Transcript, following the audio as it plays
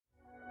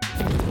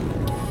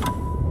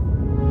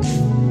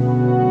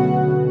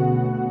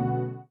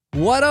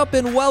What up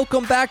and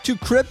welcome back to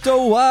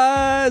Crypto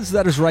Wise.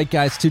 That is right,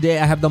 guys. Today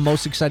I have the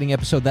most exciting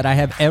episode that I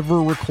have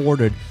ever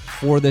recorded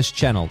for this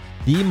channel.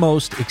 The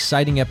most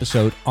exciting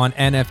episode on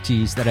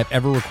NFTs that I've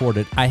ever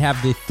recorded. I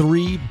have the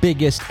 3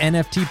 biggest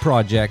NFT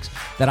projects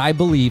that I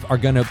believe are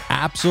going to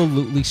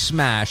absolutely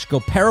smash,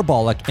 go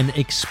parabolic, and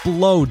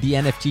explode the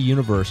NFT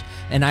universe.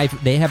 And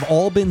they have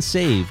all been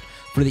saved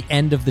for the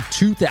end of the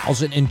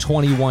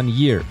 2021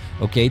 year.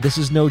 Okay, this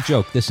is no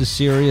joke. This is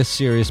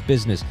serious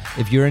business.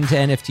 If you're into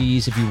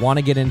NFTs, if you want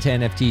to get into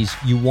NFTs,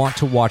 you want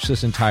to watch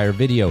this entire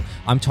video.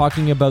 I'm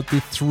talking about the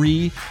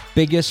 3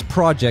 biggest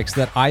projects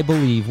that I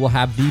believe will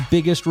have the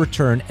biggest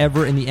return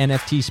ever in the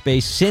NFT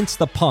space since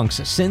the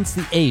punks, since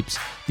the apes.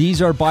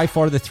 These are by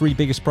far the 3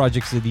 biggest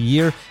projects of the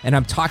year, and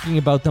I'm talking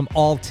about them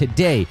all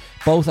today,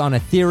 both on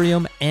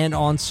Ethereum and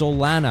on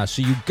Solana.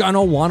 So you're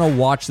gonna want to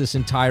watch this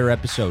entire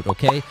episode,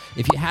 okay?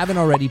 If you haven't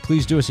already,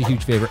 please do us a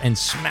huge favor and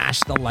smash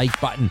the like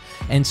button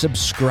and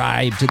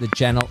subscribe to the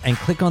channel and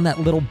click on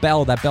that little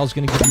bell. That bell's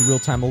gonna give you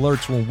real-time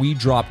alerts when we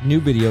drop new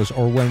videos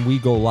or when we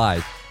go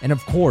live. And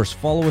of course,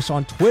 follow us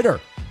on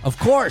Twitter. Of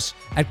course,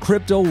 at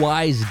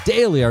CryptoWise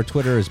Daily. Our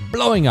Twitter is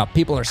blowing up.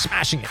 People are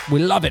smashing it. We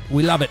love it.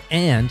 We love it.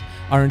 And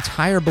our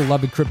entire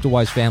beloved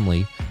CryptoWise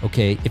family,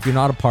 okay, if you're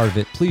not a part of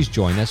it, please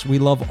join us. We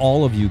love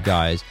all of you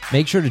guys.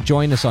 Make sure to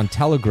join us on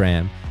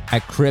Telegram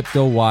at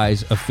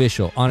CryptoWise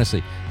Official.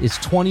 Honestly, it's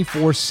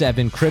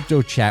 24/7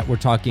 crypto chat. We're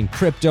talking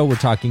crypto, we're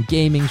talking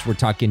gamings, we're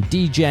talking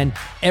degen.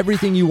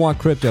 Everything you want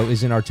crypto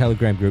is in our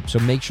Telegram group, so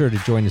make sure to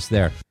join us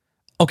there.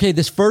 Okay,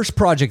 this first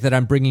project that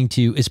I'm bringing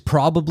to you is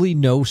probably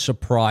no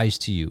surprise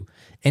to you.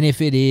 And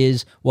if it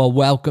is, well,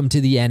 welcome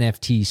to the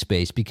NFT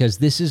space, because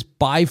this is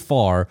by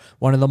far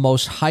one of the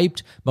most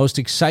hyped, most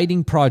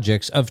exciting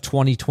projects of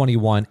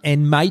 2021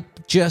 and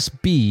might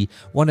just be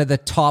one of the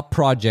top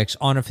projects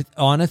on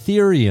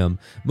Ethereum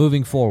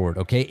moving forward,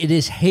 okay? It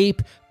is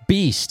Hape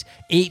Beast,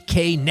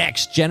 8K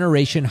next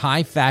generation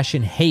high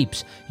fashion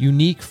Hapes,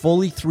 unique,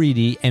 fully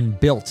 3D and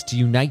built to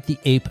unite the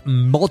ape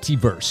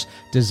multiverse,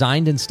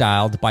 designed and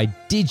styled by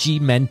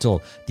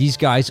Digimental. These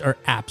guys are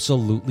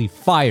absolutely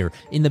fire.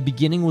 In the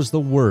beginning was the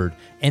word,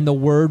 and the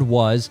word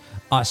was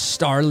a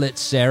starlit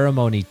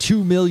ceremony.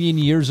 2 million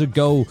years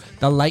ago,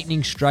 the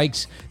lightning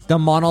strikes, the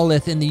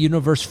monolith in the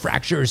universe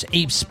fractures,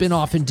 apes spin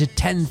off into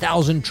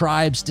 10,000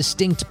 tribes,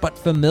 distinct but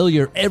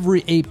familiar.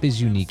 Every ape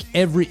is unique,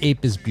 every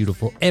ape is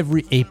beautiful,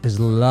 every ape is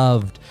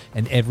loved,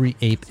 and every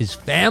ape is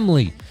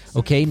family.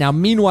 Okay, now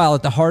meanwhile,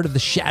 at the heart of the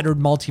shattered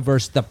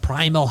multiverse, the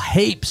primal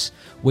Hapes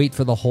wait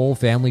for the whole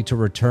family to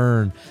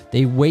return.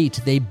 They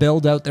wait, they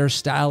build out their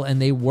style, and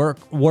they work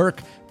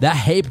the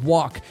Hape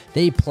walk.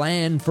 They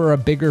plan for a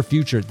bigger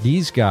future.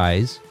 These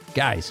guys,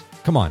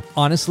 come on,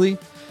 honestly,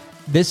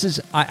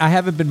 I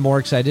haven't been more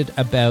excited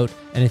about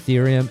an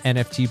Ethereum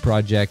NFT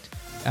project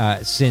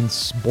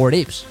since Bored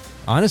Apes.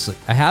 Honestly,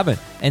 I haven't.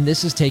 And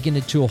this has taken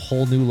it to a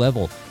whole new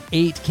level.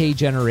 8K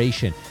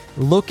generation.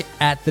 Look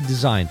at the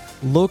design.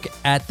 Look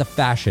at the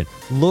fashion.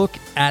 Look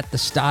at the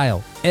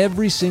style.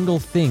 Every single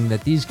thing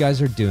that these guys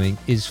are doing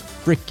is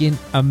freaking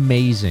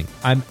amazing.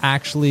 I'm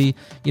actually,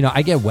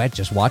 I get wet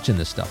just watching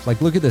this stuff.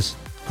 Like, look at this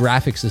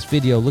graphics, this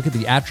video, look at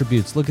the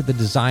attributes, look at the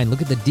design,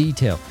 look at the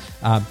detail.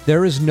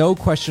 There is no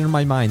question in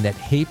my mind that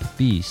Hape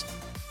Beast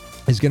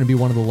is going to be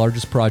one of the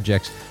largest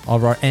projects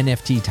of our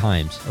NFT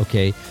times,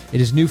 okay? It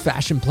is new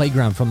fashion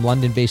playground from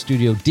London-based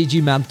studio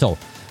Digimental,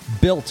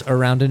 built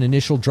around an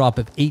initial drop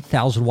of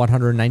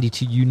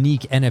 8,192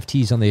 unique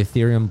NFTs on the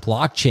Ethereum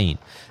blockchain.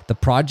 The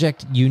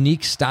project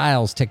unique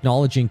styles,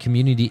 technology, and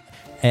community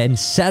and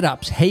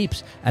setups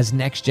Hapes as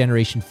next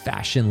generation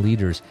fashion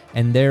leaders.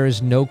 And there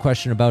is no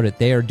question about it.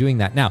 They are doing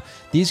that. Now,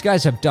 these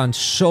guys have done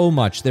so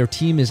much. Their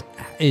team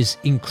is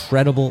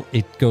incredible.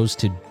 It goes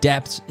to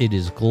depths. It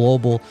is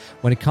global.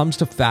 When it comes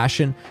to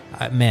fashion,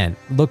 man,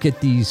 look at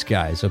these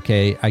guys,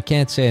 okay? I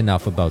can't say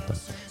enough about them.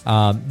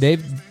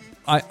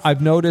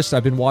 I've noticed,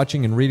 I've been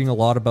watching and reading a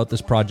lot about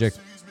this project.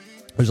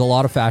 There's a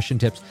lot of fashion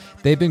tips.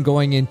 They've been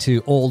going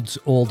into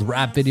old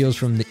rap videos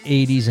from the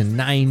 80s and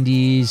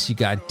 90s. You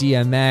got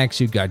DMX,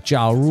 you've got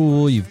Ja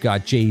Rule, you've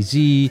got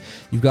Jay-Z.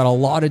 You've got a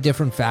lot of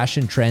different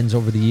fashion trends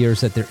over the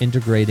years that they're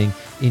integrating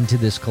into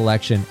this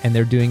collection, and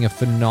they're doing a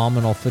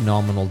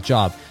phenomenal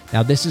job.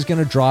 Now, this is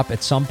going to drop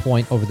at some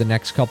point over the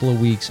next couple of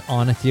weeks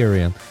on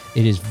Ethereum.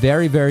 It is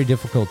very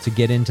difficult to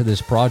get into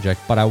this project,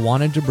 but I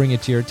wanted to bring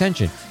it to your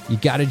attention. You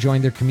got to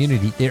join their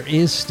community. There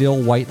is still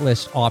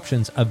whitelist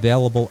options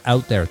available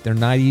out there. They're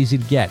not easy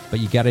to get, but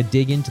you got to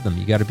dig into them.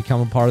 You got to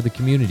become a part of the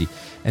community.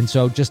 And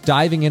so just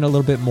diving in a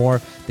little bit more,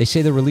 they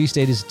say the release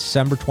date is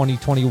December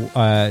 2020,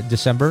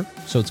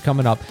 so it's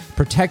coming up.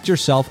 Protect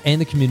yourself and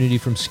the community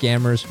from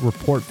scammers.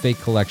 Report fake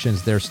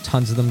collections. There's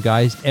tons of them,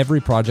 guys. Every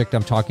project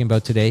I'm talking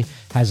about today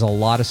has a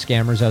lot of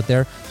scammers out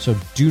there, so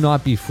do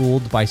not be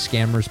fooled by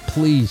scammers.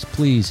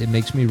 Please, it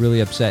makes me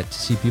really upset to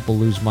see people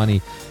lose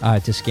money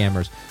to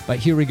scammers. But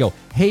here we go.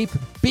 Hape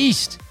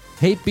Beast.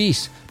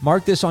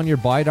 Mark this on your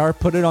BIDAR,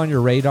 put it on your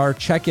radar,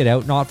 check it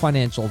out. Not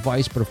financial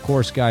advice, but of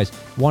course, guys,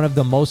 one of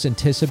the most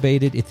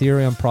anticipated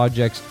Ethereum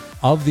projects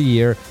of the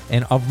year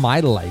and of my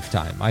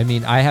lifetime. I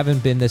mean, I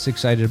haven't been this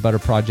excited about a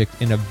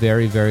project in a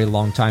very, very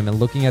long time. And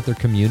looking at their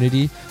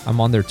community,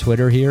 I'm on their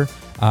Twitter here.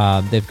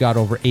 They've got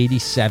over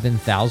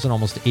 87,000,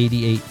 almost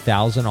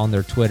 88,000 on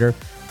their Twitter.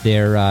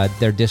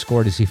 Their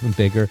Discord is even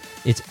bigger.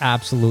 It's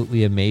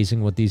absolutely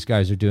amazing what these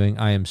guys are doing.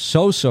 I am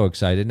so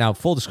excited. Now,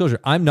 full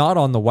disclosure, I'm not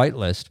on the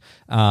whitelist,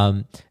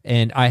 and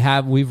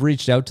we've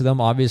reached out to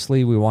them.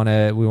 Obviously, we want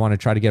to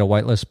try to get a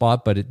whitelist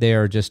spot, but it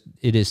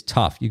is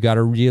tough. You got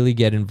to really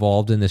get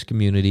involved in this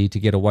community to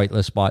get a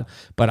whitelist spot.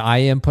 But I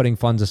am putting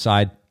funds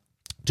aside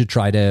to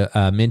try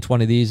to mint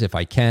one of these if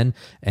I can.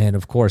 And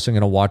of course, I'm going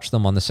to watch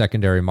them on the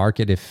secondary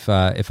market. If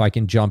I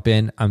can jump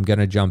in, I'm going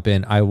to jump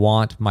in. I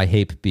want my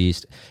Hape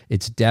Beast.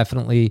 It's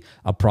definitely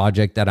a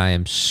project that I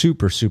am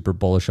super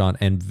bullish on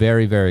and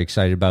very, very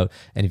excited about.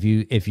 And if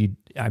you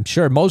I'm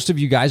sure most of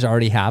you guys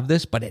already have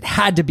this, but it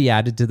had to be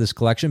added to this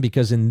collection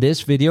because in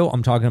this video,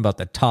 I'm talking about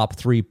the top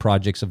 3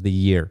 projects of the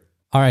year.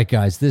 All right,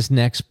 guys, this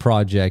next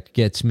project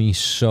gets me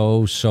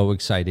so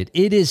excited.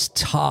 It is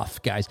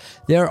tough, guys.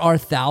 There are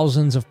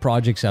thousands of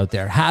projects out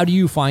there. How do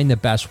you find the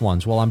best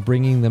ones? Well, I'm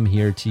bringing them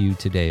here to you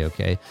today,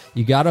 okay?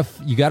 You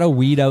gotta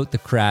weed out the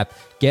crap,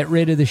 get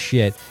rid of the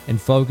shit, and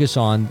focus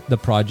on the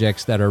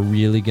projects that are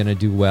really gonna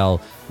do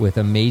well with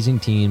amazing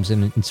teams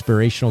and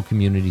inspirational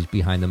communities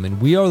behind them. And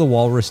We Are the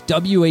Walrus,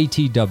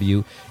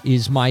 WATW,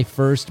 is my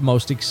first,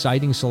 most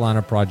exciting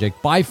Solana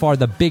project, by far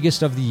the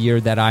biggest of the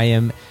year that I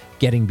am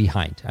getting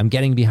behind. I'm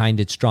getting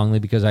behind it strongly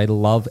because I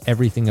love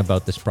everything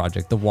about this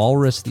project. The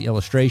walrus, the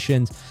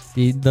illustrations,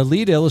 the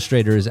lead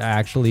illustrator is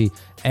actually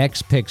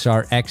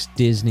ex-Pixar,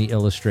 ex-Disney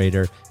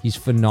illustrator. He's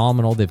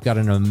phenomenal. They've got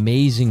an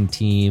amazing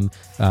team.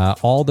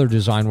 All their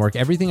design work,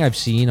 everything I've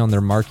seen on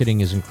their marketing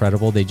is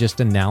incredible. They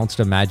just announced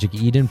a Magic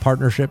Eden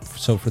partnership.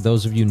 So for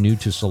those of you new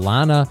to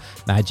Solana,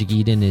 Magic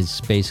Eden is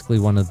basically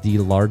one of the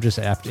largest,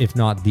 if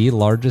not the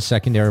largest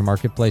secondary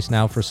marketplace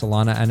now for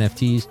Solana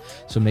NFTs.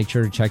 So make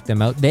sure to check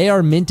them out. They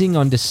are minting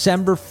on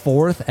December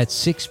 4th at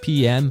 6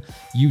 p.m.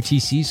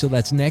 UTC. So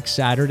that's next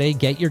Saturday.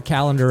 Get your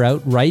calendar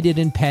out. Write it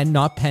in pen,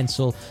 not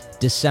pencil.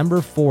 December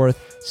 4th,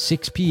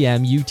 6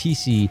 p.m.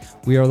 UTC,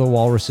 We Are the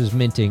Walruses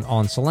minting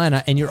on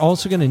Solana. And you're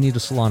also going to need a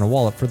Solana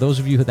wallet. For those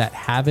of you that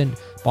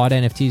haven't bought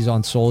NFTs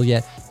on Sol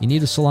yet, you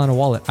need a Solana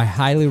wallet. I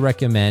highly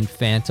recommend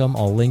Phantom.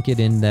 I'll link it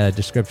in the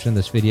description of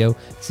this video.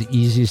 It's the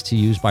easiest to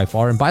use by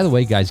far. And by the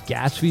way, guys,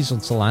 gas fees on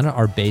Solana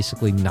are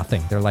basically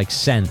nothing. They're like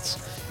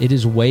cents. It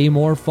is way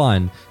more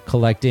fun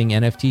collecting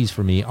NFTs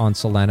for me on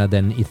Solana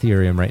than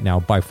Ethereum right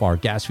now, by far.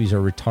 Gas fees are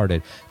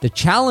retarded. The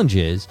challenge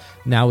is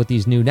now with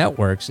these new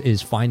networks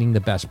is finding the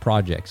best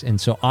projects.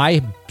 And so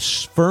I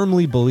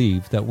firmly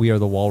believe that We Are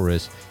the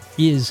Walrus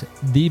is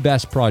the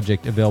best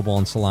project available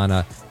on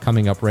Solana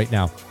coming up right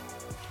now.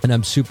 And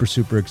I'm super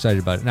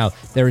excited about it. Now,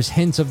 there is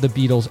hints of the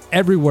Beatles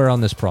everywhere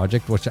on this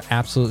project, which I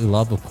absolutely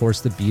love. Of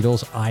course, the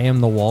Beatles. I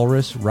am the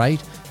walrus,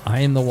 right?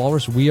 I am the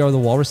walrus. We are the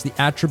walrus. The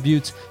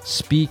attributes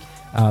speak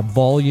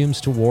volumes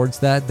towards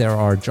that. There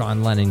are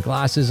John Lennon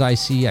glasses I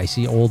see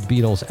old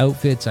Beatles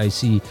outfits, I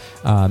see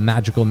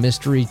Magical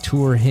Mystery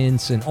Tour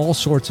hints and all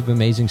sorts of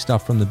amazing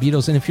stuff from the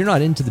Beatles. And if you're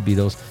not into the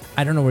Beatles,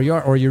 I don't know where you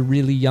are, or you're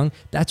really young,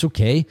 that's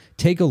okay.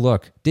 Take a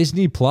look.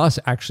 Disney Plus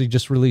actually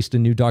just released a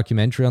new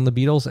documentary on the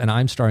Beatles, and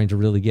I'm starting to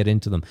really get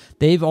into them.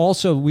 They've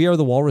also, We Are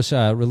the Walrus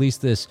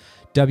released this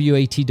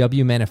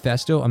WATW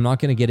manifesto. I'm not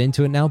going to get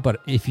into it now, but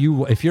if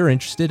you're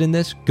interested in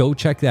this, go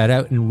check that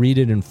out and read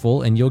it in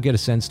full, and you'll get a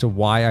sense to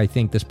why I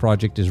think this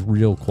project is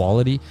real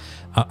quality.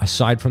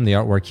 Aside from the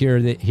artwork,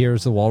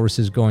 here's the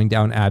walruses going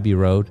down Abbey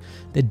Road.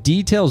 The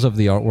details of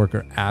the artwork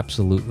are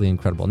absolutely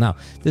incredible. Now,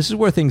 this is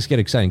where things get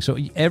exciting. So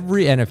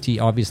every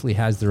NFT obviously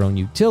has their own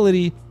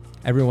utility.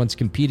 Everyone's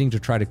competing to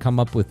try to come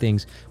up with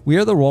things. We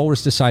Are the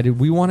Walrus decided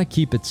we want to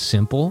keep it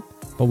simple,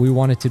 but we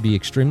want it to be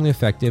extremely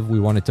effective. We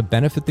want it to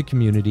benefit the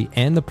community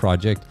and the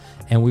project,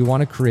 and we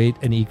want to create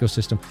an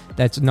ecosystem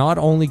that's not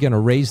only going to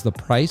raise the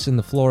price and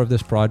the floor of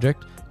this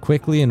project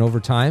quickly and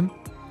over time,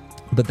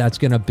 but that's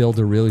going to build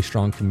a really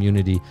strong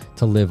community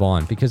to live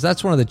on. Because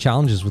that's one of the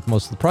challenges with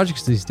most of the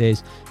projects these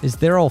days is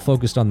they're all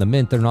focused on the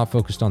mint. They're not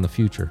focused on the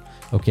future.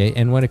 Okay.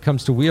 And when it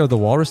comes to We Are the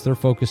Walrus, they're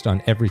focused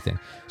on everything.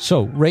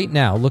 So right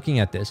now, looking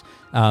at this,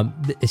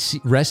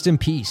 rest in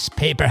peace,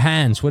 paper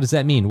hands. What does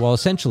that mean? Well,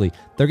 essentially,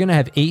 they're going to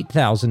have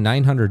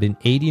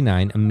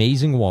 8,989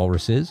 amazing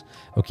walruses.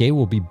 Okay.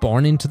 Will be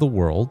born into the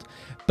world,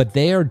 but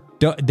they are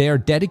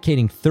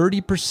dedicating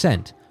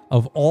 30%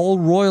 of all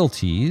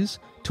royalties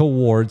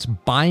towards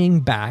buying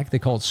back. They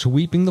call it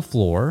sweeping the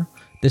floor.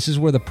 This is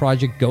where the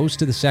project goes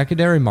to the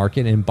secondary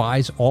market and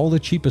buys all the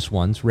cheapest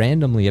ones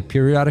randomly at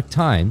periodic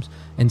times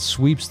and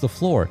sweeps the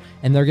floor.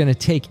 And they're going to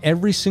take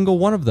every single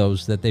one of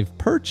those that they've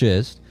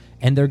purchased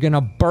and they're going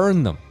to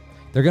burn them.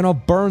 They're going to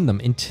burn them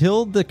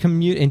until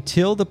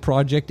the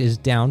project is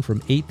down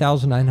from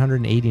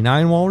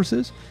 8,989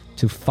 walruses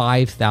to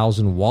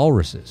 5,000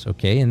 walruses.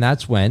 Okay, and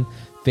that's when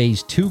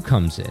phase 2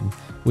 comes in,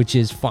 which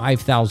is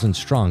 5,000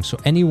 strong. So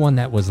anyone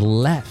that was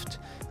left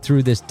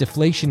through this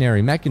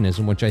deflationary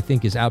mechanism, which I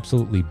think is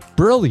absolutely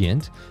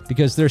brilliant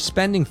because they're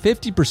spending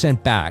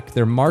 50% back,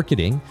 their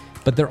marketing,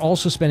 but they're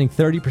also spending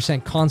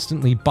 30%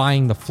 constantly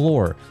buying the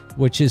floor,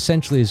 which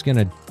essentially is going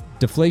to,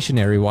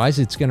 deflationary wise,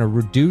 it's going to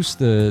reduce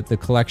the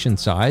collection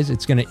size.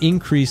 It's going to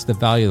increase the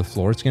value of the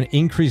floor. It's going to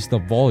increase the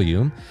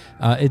volume.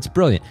 It's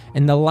brilliant.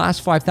 And the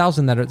last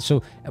 5,000 that are,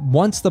 so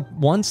once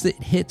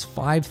it hits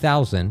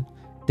 5,000,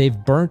 they've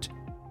burnt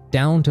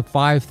down to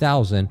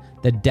 5,000,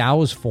 the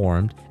DAO is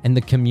formed and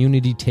the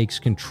community takes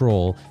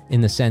control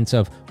in the sense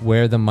of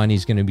where the money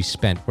is going to be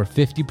spent, where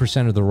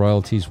 50% of the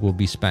royalties will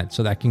be spent.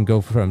 So that can go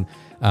from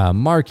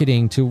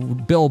marketing to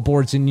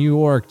billboards in New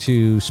York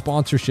to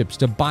sponsorships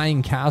to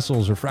buying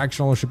castles or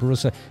fractional ownership.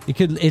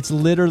 It's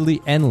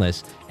literally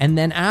endless. And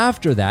then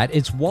after that,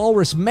 it's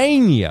Walrus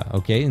Mania.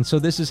 Okay. And so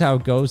this is how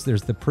it goes.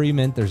 There's the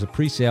pre-mint, there's a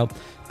pre-sale.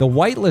 The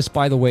whitelist,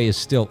 by the way, is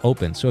still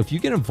open. So if you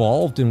get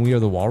involved in We Are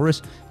the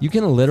Walrus, you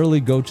can literally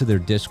go to their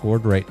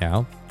Discord right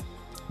now,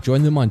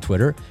 join them on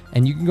Twitter,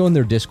 and you can go in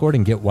their Discord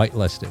and get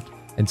whitelisted.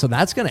 And so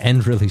that's going to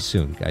end really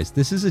soon, guys.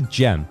 This is a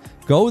gem.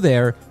 Go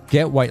there,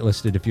 get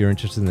whitelisted if you're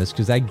interested in this,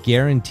 because that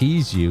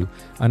guarantees you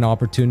an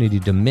opportunity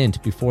to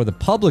mint before the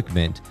public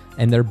mint,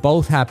 and they're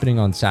both happening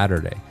on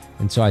Saturday.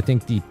 And so I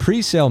think the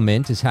pre-sale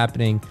mint is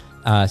happening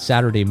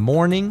Saturday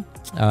morning,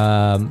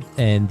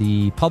 and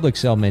the public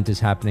sale mint is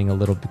happening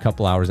a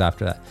couple hours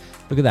after that.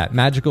 Look at that,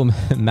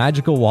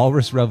 magical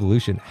Walrus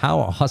Revolution. How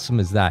awesome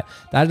is that?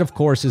 That, of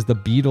course, is the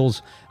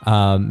Beatles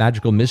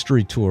Magical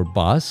Mystery Tour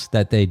bus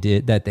that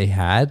they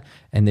had,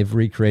 and they've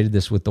recreated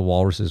this with the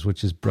walruses,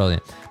 which is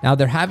brilliant. Now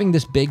they're having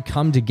this big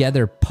come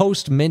together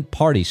post mint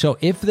party. So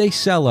if they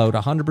sell out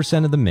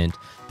 100% of the mint,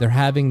 they're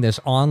having this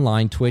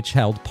online Twitch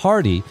held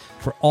party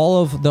for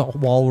all of the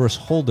walrus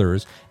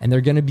holders, and they're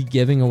going to be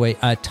giving away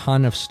a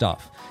ton of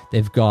stuff.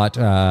 They've got,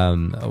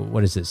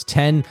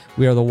 10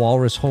 We Are the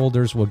Walrus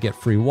holders will get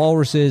free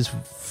walruses,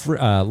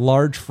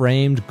 large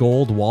framed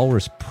gold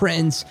walrus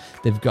prints.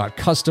 They've got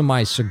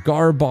customized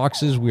cigar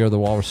boxes, We Are the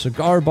Walrus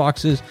cigar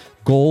boxes,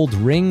 gold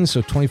rings,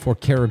 so 24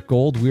 karat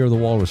gold We Are the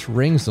Walrus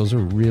rings. Those are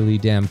really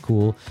damn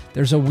cool.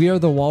 There's a We Are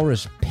the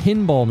Walrus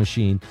pinball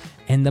machine.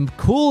 And the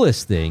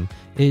coolest thing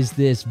is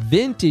this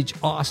vintage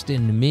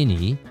Austin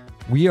Mini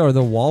We Are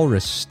the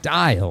Walrus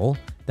style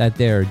that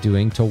they're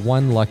doing to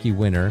one lucky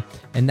winner.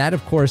 And that,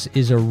 of course,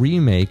 is a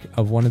remake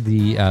of one of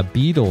the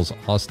Beatles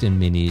Austin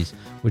Minis,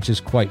 which is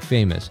quite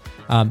famous.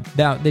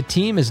 Now, the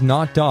team is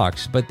not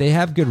doxxed, but they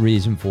have good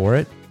reason for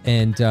it.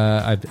 And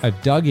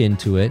I've dug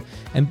into it.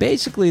 And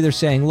basically, they're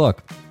saying,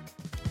 look,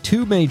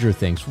 two major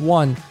things.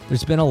 One,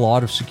 there's been a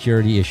lot of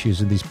security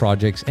issues in these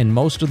projects, and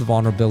most of the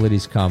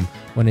vulnerabilities come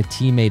when a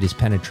teammate is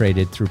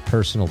penetrated through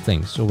personal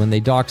things. So when they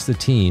dox the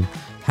team,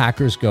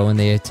 hackers go and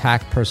they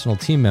attack personal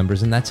team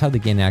members, and that's how they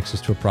gain access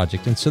to a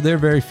project. And so they're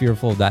very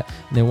fearful of that,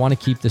 and they want to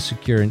keep this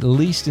secure at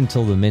least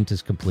until the mint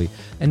is complete.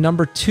 And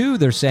number two,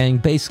 they're saying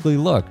basically,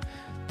 look,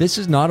 this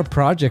is not a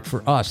project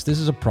for us. This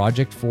is a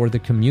project for the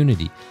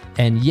community.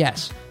 And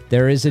yes,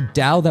 there is a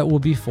DAO that will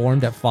be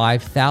formed at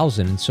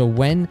 5,000. And so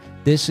when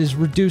this is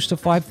reduced to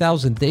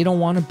 5,000, they don't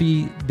want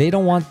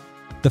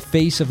the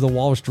face of the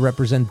walrus to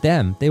represent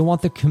them. They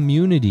want the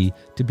community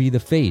to be the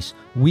face.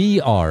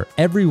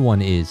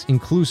 Everyone is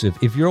inclusive.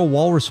 If you're a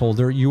walrus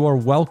holder, you are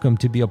welcome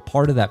to be a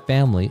part of that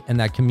family and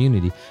that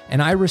community.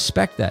 And I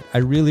respect that. I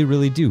really,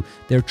 really do.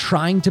 They're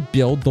trying to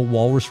build the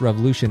walrus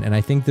revolution, and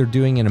I think they're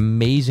doing an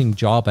amazing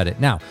job at it.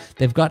 Now,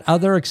 they've got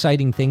other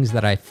exciting things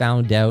that I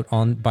found out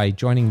by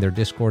joining their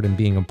Discord and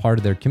being a part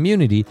of their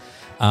community.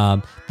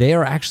 They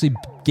are actually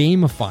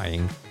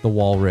gamifying the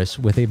walrus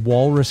with a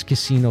walrus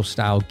casino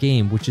style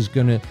game, which is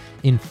going to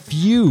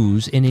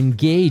infuse and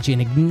engage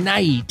and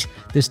ignite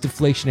this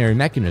deflationary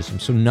mechanism.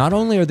 So not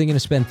only are they going to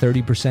spend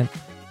 30%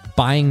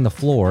 buying the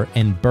floor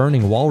and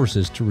burning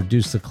walruses to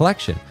reduce the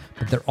collection,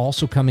 but they're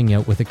also coming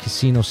out with a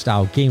casino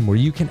style game where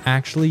you can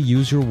actually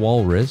use your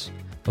walrus,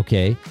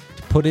 okay,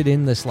 to put it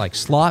in this like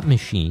slot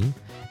machine.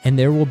 And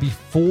there will be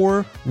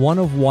 4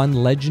 one-of-one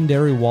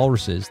legendary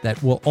walruses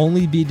that will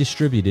only be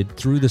distributed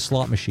through the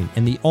slot machine.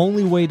 And the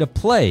only way to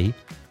play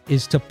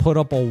is to put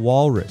up a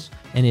walrus.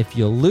 And if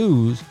you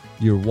lose,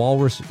 your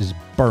walrus is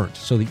burnt.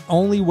 So the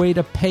only way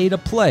to pay to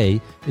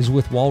play is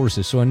with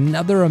walruses. So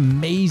another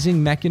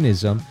amazing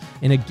mechanism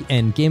and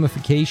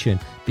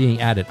gamification being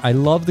added. I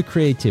love the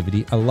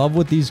creativity. I love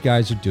what these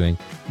guys are doing.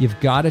 You've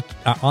got to,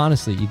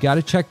 honestly, you got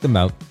to check them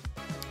out.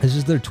 This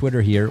is their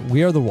Twitter here.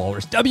 We Are the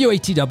Walrus,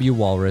 WATW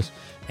Walrus.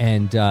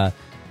 And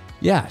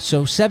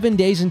so 7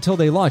 days until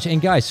they launch.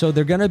 And guys, so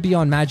they're going to be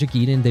on Magic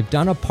Eden. They've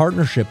done a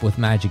partnership with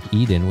Magic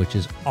Eden, which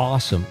is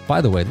awesome. By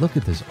the way, look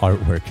at this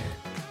artwork.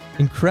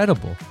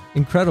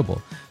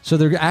 Incredible. So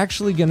they're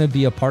actually going to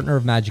be a partner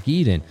of Magic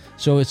Eden.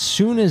 So as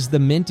soon as the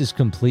mint is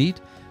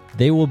complete,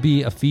 they will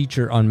be a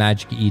feature on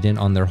Magic Eden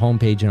on their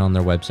homepage and on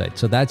their website.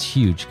 So that's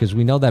huge because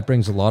we know that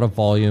brings a lot of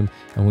volume,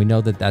 and we know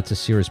that that's a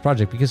serious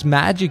project because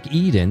Magic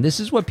Eden,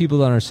 this is what people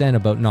don't understand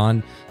about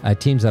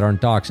teams that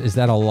aren't docs, is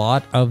that a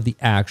lot of the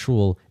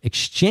actual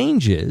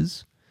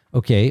exchanges,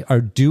 okay, are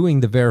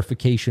doing the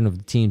verification of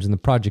the teams in the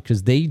project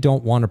because they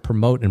don't want to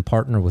promote and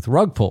partner with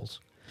rug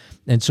pulls.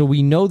 And so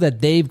we know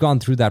that they've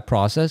gone through that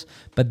process,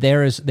 but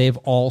they've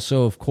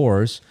also, of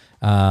course,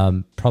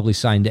 probably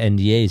signed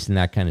NDAs and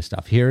that kind of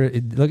stuff. Here,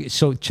 look.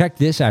 So check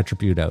this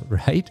attribute out,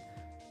 right?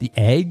 The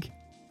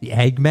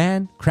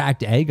Eggman,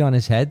 cracked egg on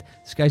his head.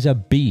 This guy's a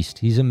beast.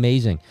 He's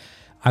amazing.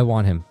 I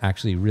want him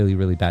actually really,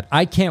 really bad.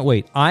 I can't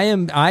wait. I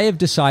have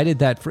decided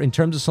that in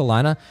terms of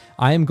Solana,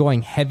 I am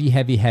going heavy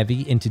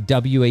into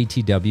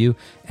WATW,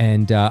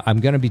 and I'm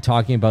going to be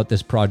talking about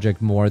this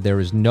project more. There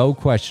is no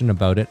question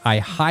about it. I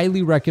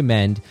highly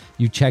recommend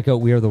you check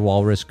out We Are the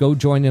Walrus. Go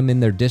join them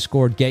in their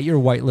Discord. Get your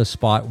whitelist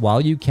spot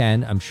while you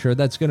can. I'm sure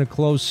that's going to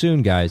close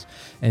soon, guys.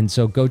 And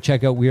so go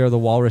check out We Are the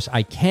Walrus.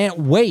 I can't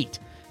wait.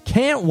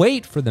 Can't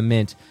wait for the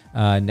mint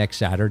next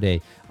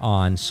Saturday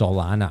on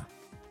Solana.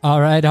 All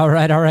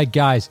right,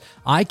 guys.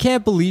 I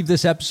can't believe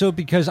this episode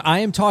because I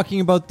am talking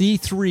about the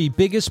 3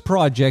 biggest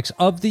projects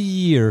of the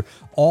year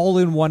all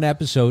in one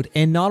episode.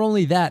 And not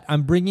only that,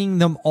 I'm bringing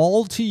them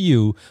all to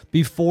you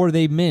before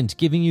they mint,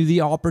 giving you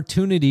the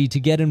opportunity to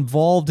get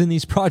involved in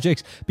these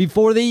projects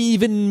before they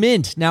even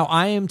mint. Now,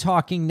 I am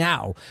talking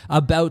now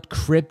about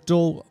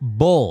Crypto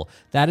Bull.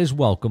 That is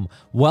welcome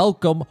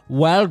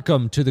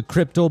to the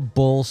Crypto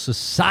Bull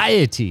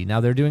Society. Now,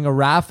 they're doing a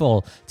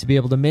raffle to be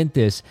able to mint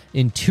this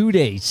in 2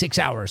 days, 6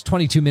 hours,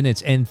 22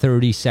 minutes, and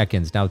 30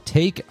 seconds. Now,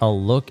 take a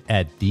look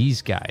at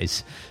these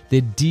guys.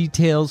 The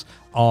details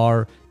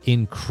are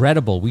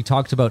incredible. We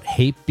talked about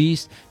Hape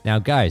Beast. Now,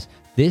 guys,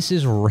 this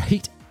is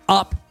right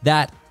up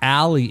that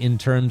alley in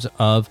terms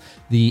of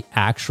the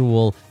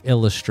actual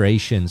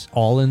illustrations,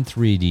 all in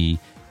 3D.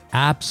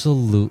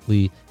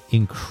 Absolutely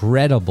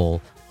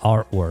incredible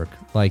artwork.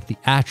 Like the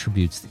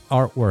attributes, the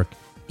artwork,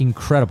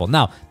 incredible.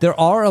 Now, there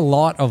are a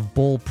lot of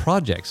bull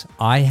projects.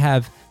 I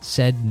have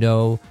said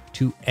no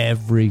to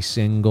every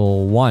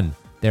single one.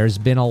 There's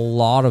been a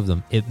lot of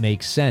them. It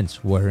makes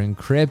sense. We're in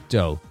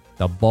crypto.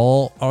 The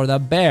bull or the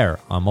bear?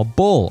 I'm a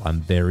bull. I'm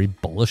very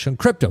bullish on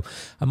crypto.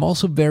 I'm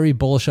also very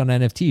bullish on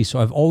NFTs. So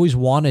I've always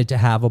wanted to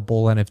have a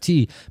bull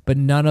NFT, but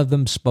none of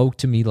them spoke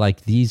to me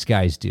like these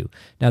guys do.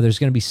 Now there's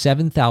going to be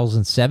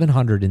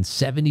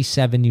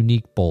 7,777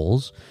 unique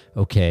bulls.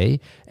 Okay.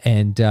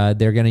 And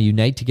they're going to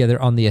unite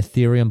together on the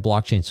Ethereum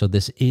blockchain. So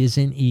this is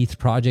an ETH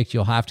project.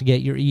 You'll have to get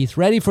your ETH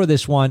ready for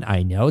this one.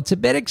 I know it's a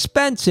bit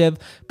expensive,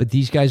 but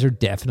these guys are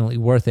definitely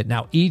worth it.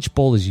 Now, each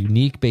bull is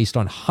unique based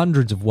on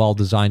hundreds of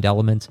well-designed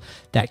elements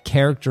that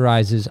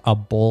characterizes a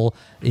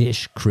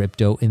bullish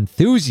crypto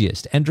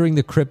enthusiast. Entering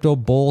the Crypto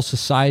Bull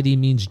Society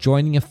means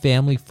joining a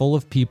family full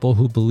of people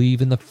who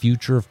believe in the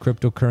future of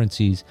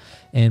cryptocurrencies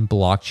and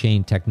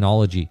blockchain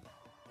technology.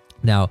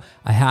 Now,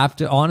 I have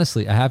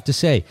to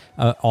say,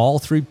 all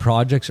 3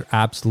 projects are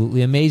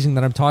absolutely amazing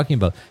that I'm talking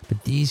about.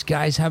 But these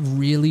guys have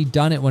really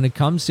done it when it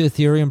comes to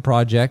Ethereum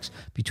projects.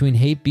 Between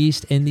Hape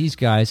Beast and these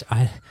guys,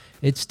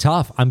 it's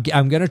tough. I'm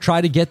going to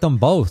try to get them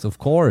both, of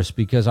course,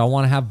 because I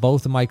want to have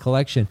both in my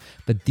collection.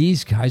 But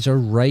these guys are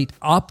right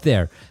up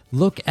there.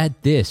 Look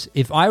at this.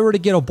 If I were to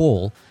get a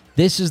bull,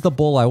 this is the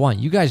bull I want.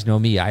 You guys know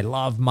me. I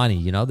love money.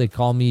 You know, they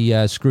call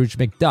me Scrooge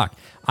McDuck.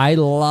 I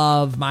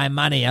love my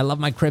money. I love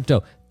my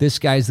crypto. This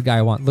guy's the guy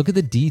I want. Look at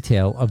the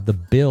detail of the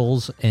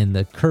bills and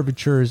the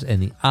curvatures and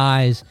the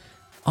eyes.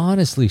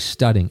 Honestly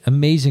stunning.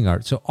 Amazing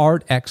art. So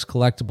Art X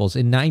Collectibles.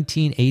 In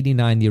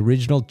 1989, the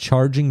original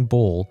Charging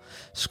Bull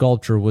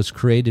sculpture was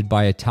created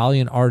by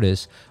Italian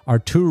artist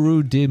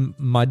Arturo Di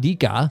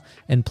Madica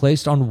and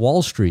placed on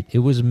Wall Street. It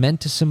was meant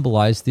to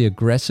symbolize the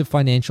aggressive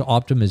financial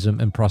optimism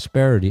and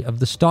prosperity of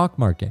the stock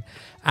market.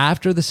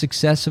 After the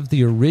success of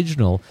the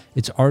original,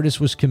 its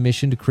artist was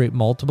commissioned to create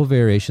multiple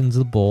variations of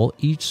the bull,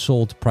 each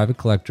sold to private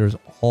collectors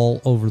all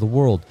over the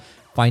world.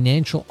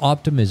 Financial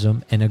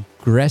optimism and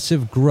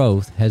aggressive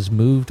growth has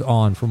moved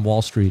on from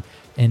Wall Street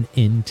and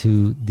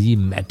into the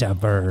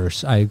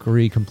metaverse. I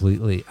agree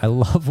completely. I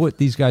love what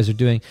these guys are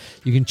doing.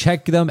 You can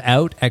check them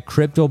out at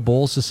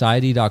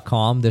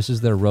cryptobullsociety.com. This is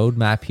their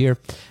roadmap here.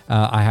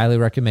 I highly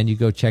recommend you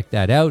go check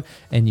that out,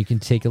 and you can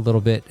take a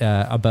little bit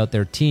about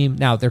their team.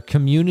 Now, their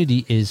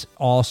community is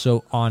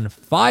also on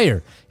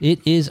fire.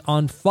 It is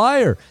on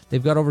fire.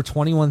 They've got over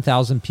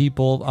 21,000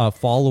 people,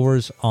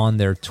 followers on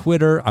their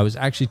Twitter. I was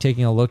actually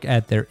taking a look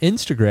at their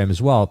Instagram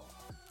as well,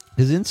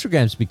 because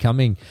Instagram's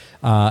becoming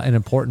an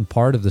important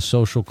part of the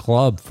social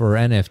club for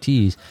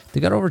NFTs.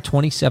 They got over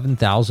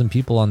 27,000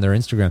 people on their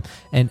Instagram.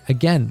 And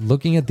again,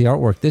 looking at the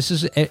artwork,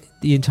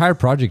 the entire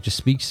project just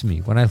speaks to me.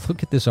 When I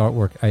look at this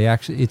artwork,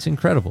 it's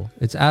incredible.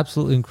 It's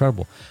absolutely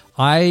incredible.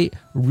 I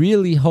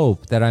really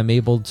hope that I'm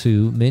able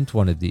to mint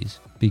one of these,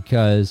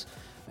 because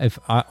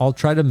I'll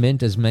try to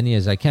mint as many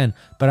as I can.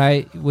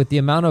 But with the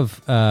amount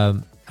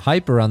of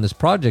hype around this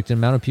project and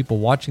amount of people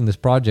watching this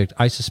project,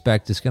 I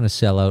suspect it's going to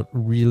sell out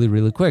really,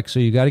 really quick. So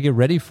you got to get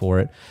ready for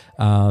it,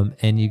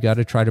 and you got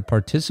to try to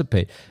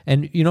participate.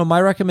 And, my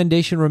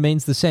recommendation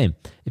remains the same.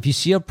 If you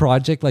see a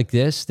project like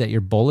this that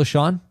you're bullish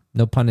on,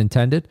 no pun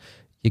intended,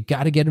 you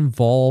got to get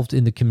involved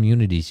in the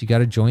communities. You got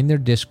to join their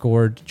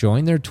Discord,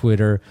 join their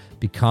Twitter,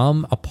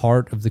 become a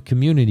part of the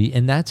community.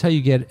 And that's how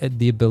you get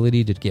the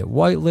ability to get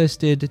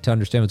whitelisted, to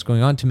understand what's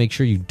going on, to make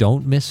sure you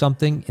don't miss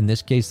something. In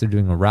this case, they're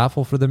doing a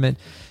raffle for the mint.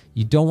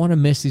 You don't want to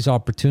miss these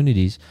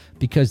opportunities,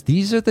 because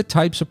these are the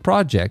types of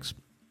projects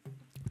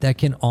that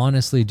can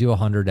honestly do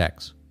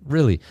 100x.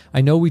 Really.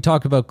 I know we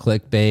talk about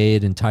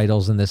clickbait and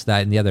titles and this,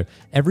 that, and the other.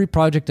 Every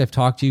project I've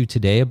talked to you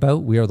today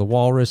about, We Are the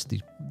Walrus,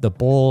 the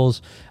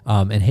Bulls,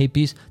 and Hate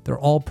Beast, they're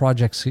all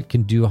projects that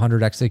can do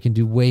 100x. They can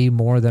do way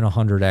more than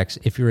 100x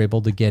if you're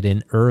able to get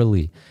in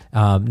early.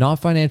 Not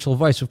financial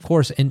advice, of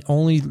course, and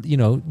only,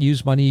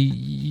 use money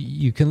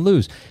you can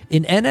lose.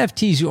 In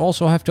NFTs, you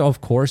also have to,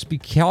 of course, be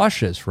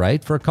cautious,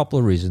 right? For a couple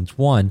of reasons.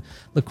 One,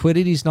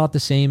 liquidity is not the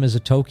same as a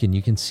token.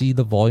 You can see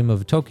the volume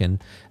of a token.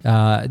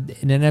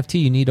 In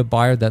NFT, you need a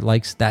buyer that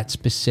likes that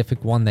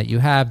specific one that you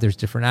have. There's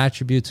different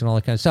attributes and all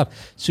that kind of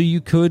stuff. So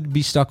you could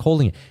be stuck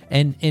holding it.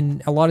 And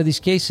in a lot of these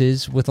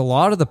cases, with a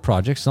lot of the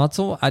projects, not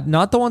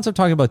the ones I'm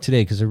talking about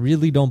today, because I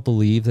really don't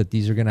believe that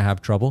these are going to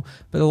have trouble,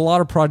 but a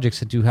lot of projects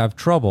that do have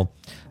trouble.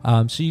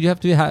 So you have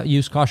to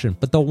use caution.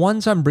 But the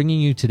ones I'm bringing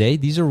you today,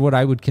 these are what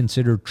I would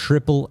consider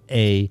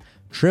AAA,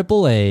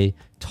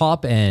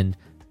 top end,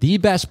 the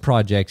best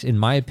projects, in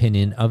my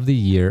opinion, of the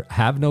year.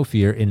 Have no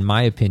fear. In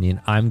my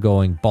opinion, I'm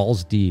going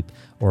balls deep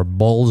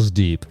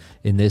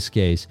in this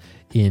case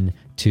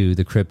into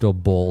the Crypto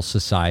Bull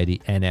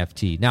Society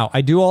NFT. Now,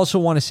 I do also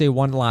want to say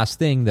one last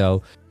thing,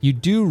 though. You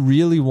do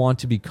really want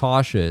to be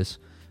cautious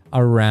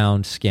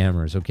around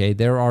scammers, okay?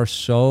 There are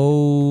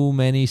so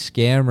many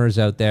scammers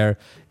out there.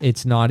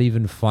 It's not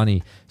even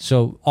funny.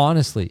 So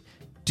honestly,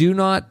 do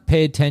not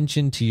pay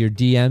attention to your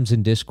DMs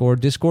in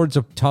Discord. Discord's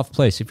a tough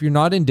place. If you're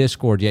not in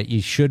Discord yet,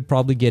 you should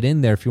probably get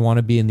in there if you want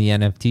to be in the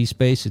NFT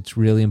space. It's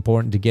really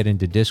important to get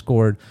into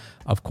Discord,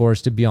 of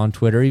course, to be on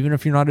Twitter, even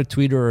if you're not a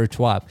tweeter or a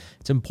twap.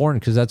 It's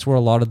important because that's where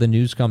a lot of the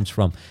news comes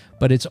from.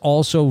 But it's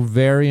also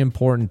very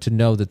important to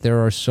know that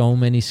there are so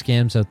many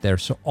scams out there.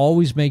 So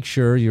always make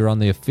sure you're on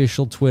the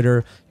official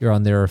Twitter, you're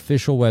on their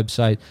official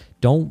website.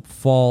 Don't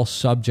fall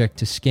subject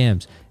to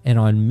scams. And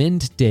on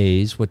mint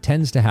days, what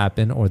tends to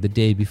happen, or the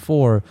day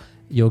before,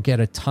 you'll get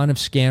a ton of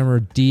scammer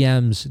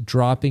DMs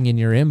dropping in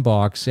your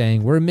inbox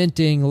saying, we're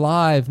minting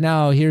live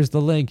now, here's the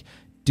link.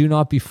 Do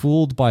not be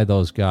fooled by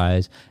those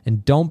guys,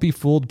 and don't be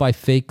fooled by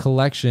fake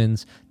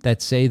collections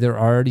that say they're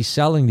already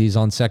selling these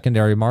on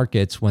secondary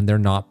markets when they're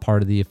not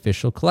part of the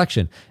official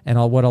collection. And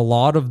what a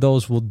lot of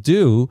those will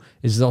do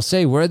is they'll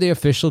say, we're the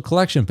official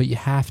collection, but you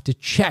have to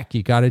check.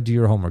 You got to do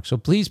your homework. So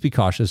please be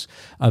cautious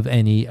of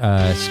any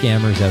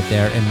scammers out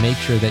there, and make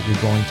sure that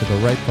you're going to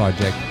the right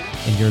project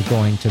and you're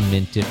going to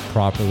mint it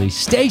properly.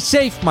 Stay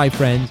safe, my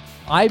friends.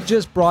 I've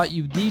just brought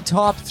you the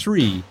top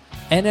 3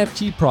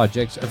 NFT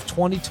projects of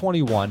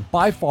 2021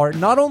 by far.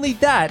 Not only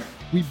that,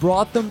 we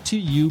brought them to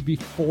you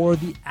before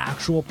the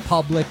actual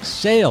public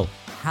sale.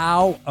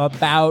 How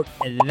about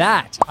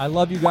that? I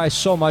love you guys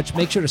so much.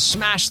 Make sure to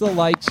smash the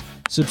likes,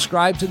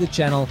 subscribe to the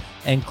channel,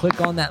 and click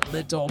on that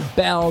little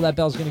bell. That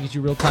bell's going to get you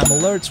real-time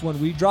alerts when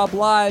we drop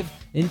live.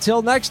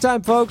 Until next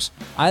time, folks,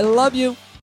 I love you.